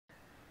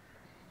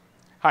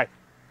Hi.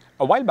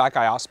 A while back,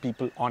 I asked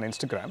people on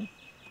Instagram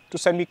to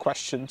send me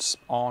questions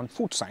on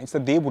food science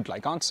that they would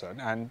like answered,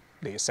 and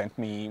they sent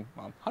me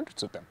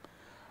hundreds of them.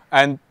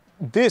 And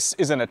this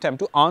is an attempt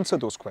to answer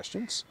those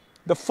questions.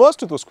 The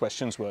first of those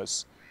questions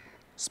was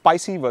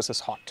spicy versus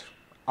hot.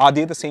 Are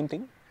they the same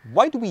thing?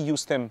 Why do we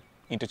use them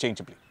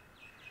interchangeably?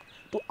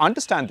 To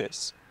understand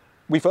this,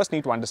 we first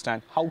need to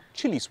understand how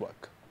chilies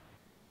work.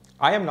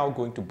 I am now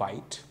going to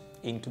bite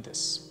into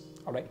this.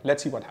 All right,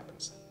 let's see what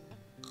happens.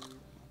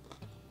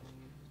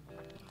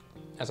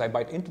 As I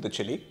bite into the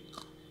chili,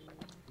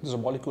 there's a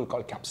molecule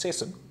called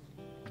capsaicin,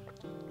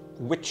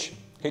 which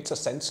hits a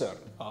sensor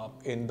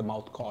in the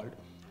mouth called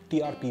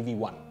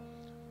TRPV1.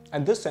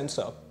 And this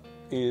sensor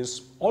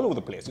is all over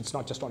the place. It's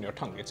not just on your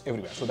tongue, it's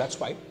everywhere. So that's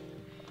why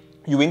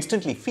you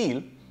instantly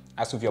feel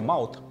as if your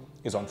mouth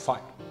is on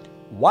fire.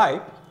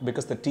 Why?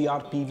 Because the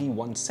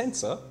TRPV1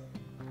 sensor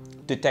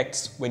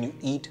detects when you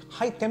eat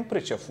high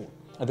temperature food.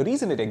 And the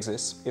reason it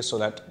exists is so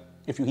that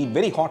if you eat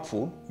very hot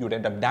food, you'd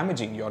end up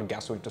damaging your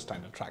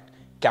gastrointestinal tract.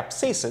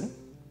 Capsaicin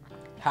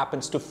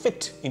happens to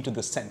fit into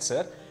the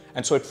sensor,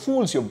 and so it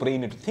fools your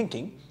brain into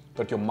thinking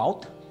that your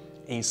mouth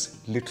is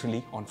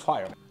literally on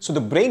fire. So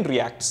the brain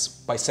reacts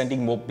by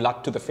sending more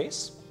blood to the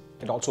face.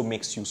 It also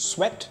makes you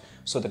sweat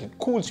so that it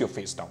cools your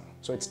face down.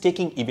 So it's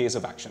taking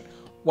evasive action.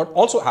 What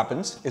also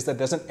happens is that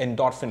there's an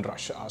endorphin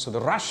rush. So the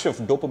rush of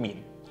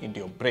dopamine into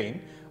your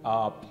brain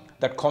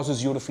that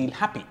causes you to feel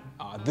happy.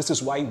 This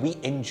is why we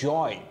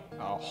enjoy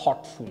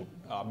hot food,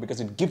 because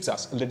it gives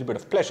us a little bit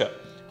of pleasure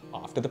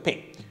after the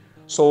pain.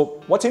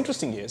 So what's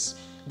interesting is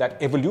that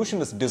evolution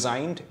has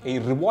designed a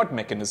reward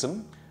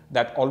mechanism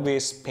that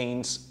always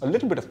paints a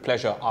little bit of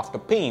pleasure after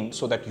pain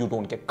so that you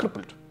don't get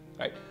crippled,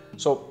 right?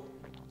 So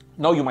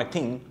now you might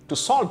think, to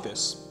solve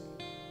this,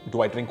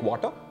 do I drink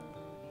water?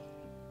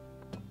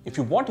 If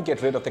you want to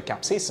get rid of the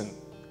capsaicin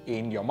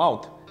in your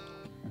mouth,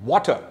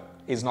 water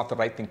is not the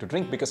right thing to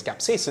drink because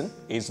capsaicin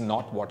is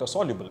not water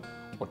soluble.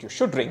 What you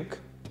should drink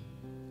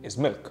is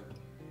milk.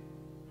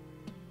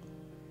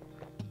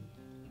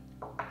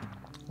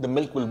 The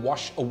milk will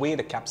wash away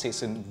the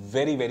capsaicin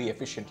very, very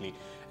efficiently,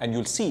 and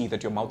you'll see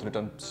that your mouth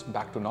returns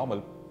back to normal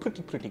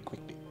pretty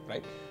quickly,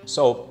 right?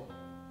 So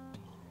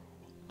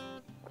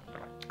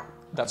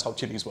that's how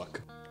chilies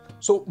work.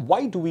 So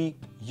why do we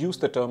use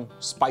the term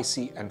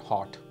spicy and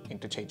hot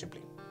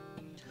interchangeably?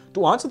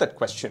 To answer that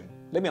question,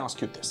 let me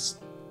ask you this.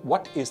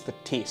 What is the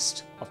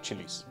taste of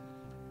chilies?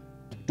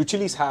 Do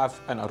chilies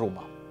have an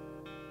aroma?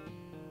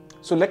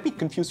 So let me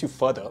confuse you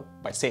further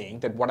by saying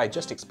that what I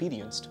just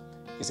experienced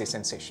is a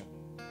sensation.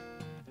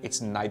 It's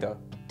neither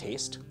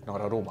taste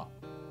nor aroma.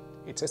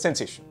 It's a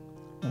sensation.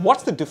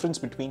 What's the difference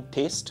between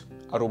taste,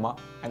 aroma,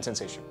 and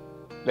sensation?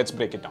 Let's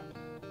break it down.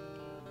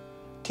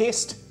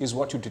 Taste is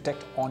what you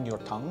detect on your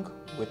tongue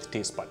with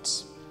taste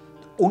buds.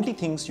 The only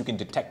things you can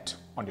detect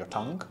on your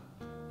tongue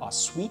are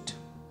sweet,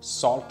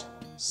 salt,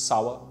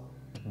 sour,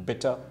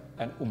 bitter,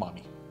 and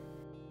umami.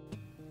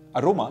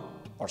 Aroma,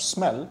 or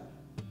smell,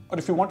 or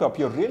if you want to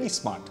appear really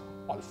smart,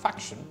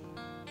 olfaction,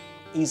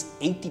 is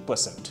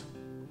 80%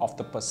 of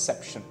the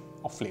perception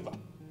of flavor.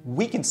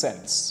 We can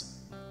sense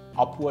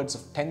upwards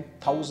of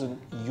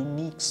 10,000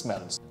 unique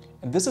smells.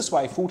 And this is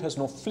why food has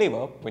no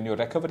flavor when you're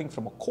recovering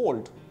from a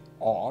cold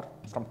or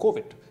from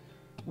COVID,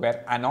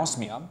 where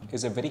anosmia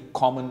is a very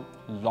common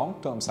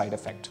long-term side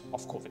effect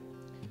of COVID.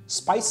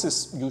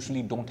 Spices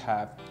usually don't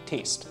have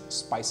taste.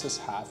 Spices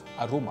have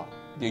aroma.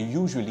 They're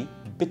usually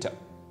bitter.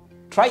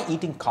 Try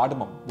eating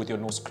cardamom with your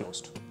nose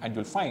closed, and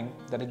you'll find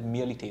that it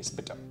merely tastes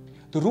bitter.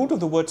 The root of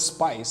the word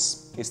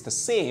spice is the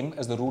same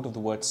as the root of the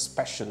word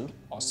special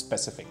or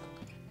specific.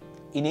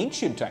 In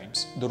ancient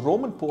times, the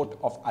Roman port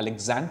of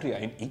Alexandria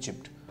in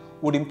Egypt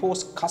would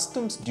impose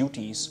customs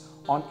duties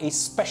on a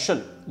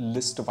special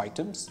list of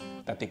items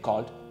that they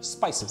called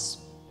spices.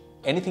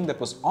 Anything that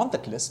was on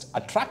that list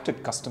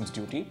attracted customs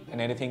duty, and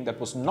anything that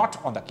was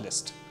not on that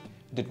list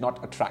did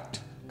not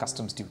attract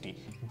customs duty.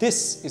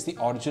 This is the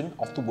origin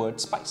of the word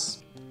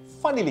spice.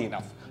 Funnily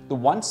enough, the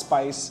one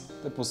spice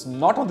that was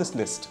not on this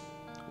list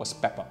was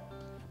pepper,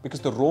 because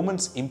the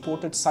Romans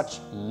imported such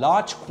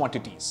large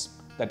quantities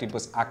that it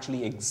was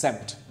actually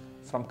exempt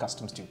from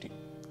customs duty.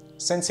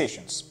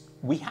 Sensations.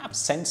 We have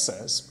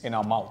sensors in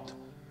our mouth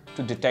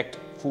to detect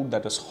food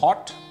that is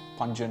hot,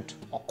 pungent,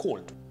 or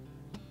cold.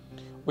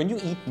 When you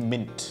eat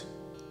mint,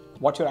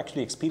 what you're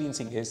actually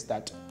experiencing is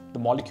that the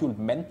molecule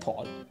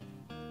menthol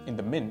in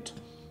the mint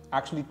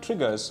actually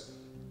triggers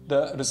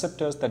the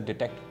receptors that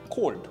detect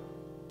cold,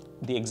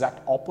 the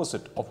exact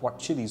opposite of what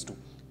chilies do.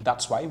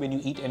 That's why when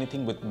you eat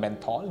anything with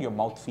menthol, your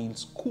mouth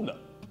feels cooler.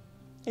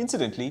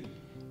 Incidentally,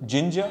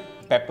 ginger,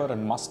 pepper,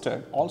 and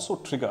mustard also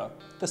trigger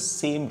the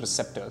same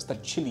receptors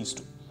that chilies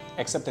do,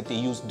 except that they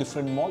use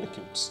different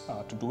molecules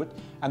to do it,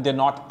 and they're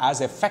not as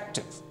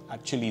effective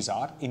as chilies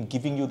are in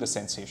giving you the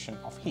sensation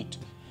of heat.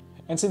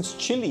 And since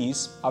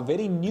chilies are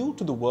very new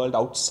to the world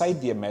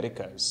outside the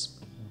Americas,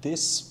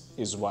 this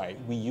is why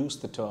we use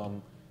the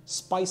term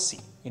spicy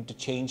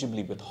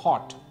interchangeably with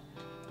hot,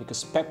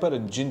 because pepper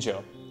and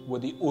ginger were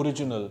the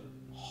original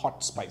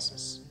hot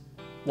spices.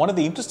 One of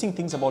the interesting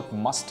things about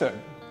mustard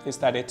is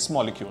that its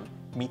molecule,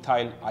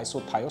 methyl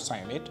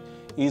isothiocyanate,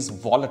 is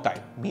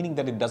volatile, meaning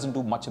that it doesn't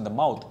do much in the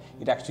mouth.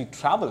 It actually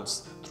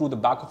travels through the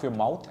back of your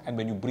mouth, and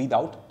when you breathe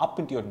out up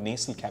into your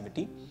nasal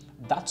cavity,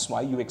 that's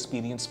why you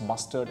experience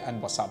mustard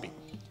and wasabi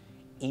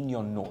in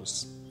your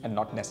nose and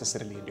not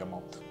necessarily in your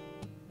mouth.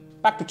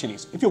 Back to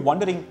chilies. If you're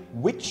wondering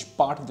which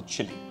part of the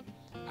chili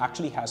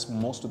actually has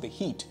most of the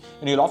heat,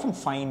 and you'll often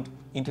find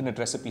internet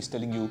recipes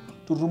telling you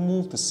to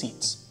remove the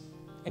seeds.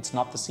 It's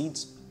not the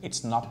seeds,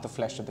 it's not the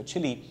flesh of the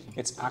chili,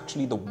 it's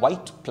actually the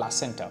white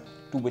placenta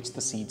to which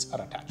the seeds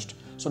are attached.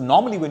 So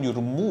normally when you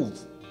remove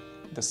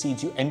the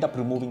seeds, you end up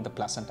removing the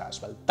placenta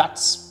as well.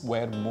 That's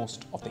where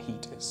most of the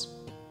heat is.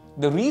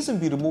 The reason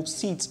we remove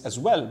seeds as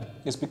well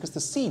is because the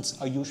seeds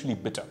are usually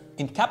bitter.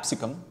 In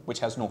capsicum, which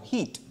has no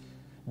heat,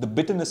 the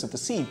bitterness of the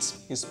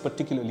seeds is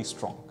particularly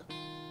strong.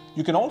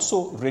 You can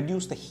also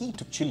reduce the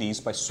heat of chilies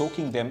by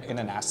soaking them in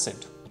an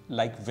acid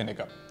like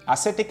vinegar.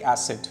 Acetic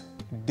acid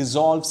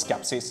dissolves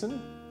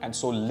capsaicin, and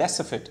so less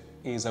of it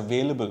is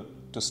available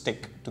to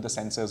stick to the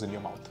sensors in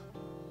your mouth.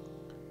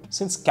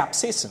 Since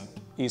capsaicin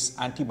is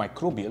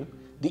antimicrobial,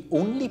 the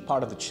only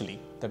part of the chili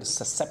that is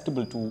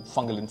susceptible to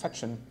fungal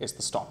infection is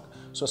the stalk.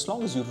 So as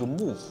long as you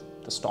remove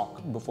the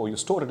stalk before you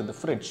store it in the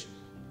fridge,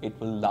 it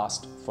will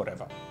last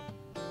forever.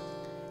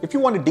 If you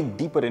want to dig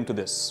deeper into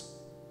this,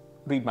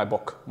 read my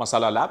book,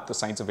 Masala Lab, The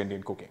Science of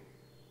Indian Cooking.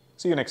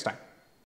 See you next time.